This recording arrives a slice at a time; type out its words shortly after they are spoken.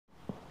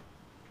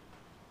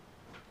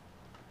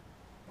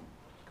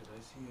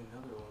see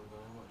another one, but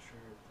I'm not sure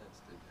if that's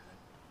the guy.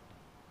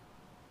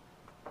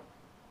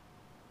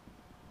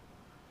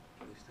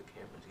 At least the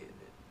camera's getting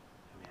it.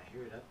 I mean, I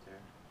hear it up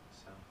there,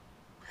 so.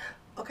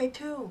 Okay,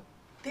 2.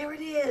 There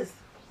it is.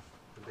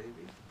 The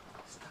baby?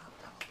 Stop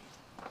talking.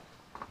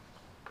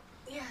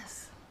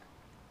 Yes.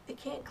 It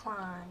can't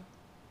climb.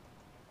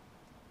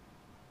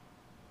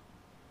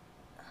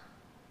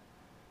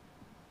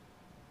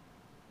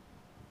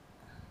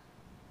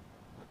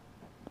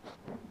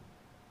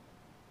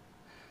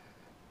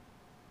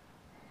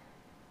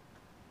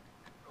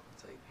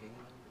 It's like hanging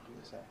on the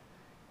What's that?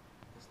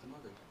 That's the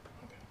mother.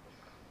 Okay.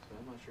 So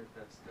I'm not sure if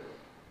that's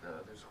the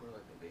other squirrel,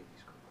 like the baby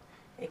squirrel.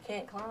 It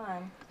can't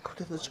climb. Go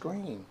to the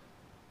screen.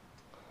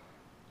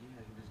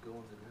 Yeah, he just go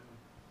on the ground.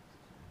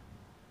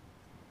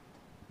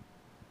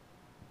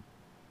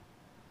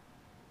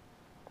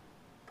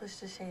 Push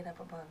the shade up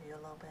above you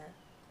a little bit.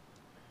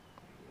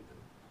 There you go.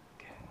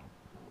 Okay.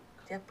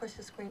 Jeff, push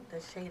the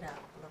shade up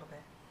a little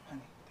bit.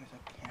 Honey, there's a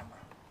camera.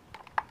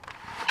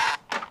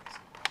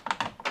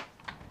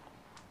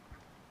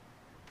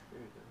 There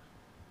he goes.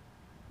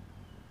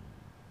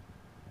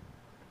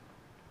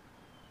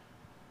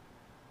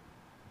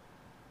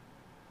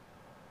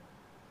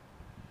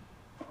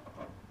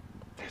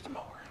 There's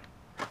more.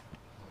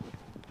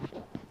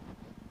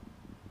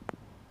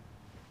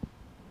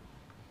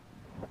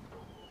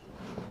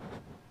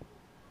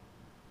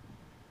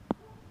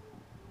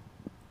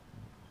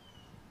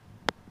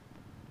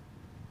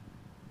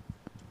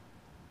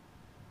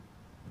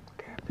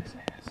 Grab this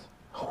ass.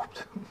 Oh.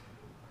 Then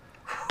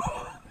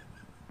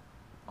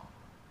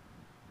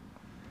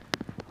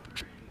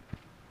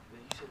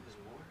you said there's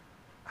more?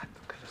 I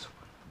think there's.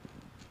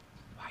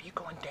 Why are you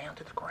going down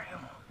to the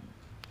ground?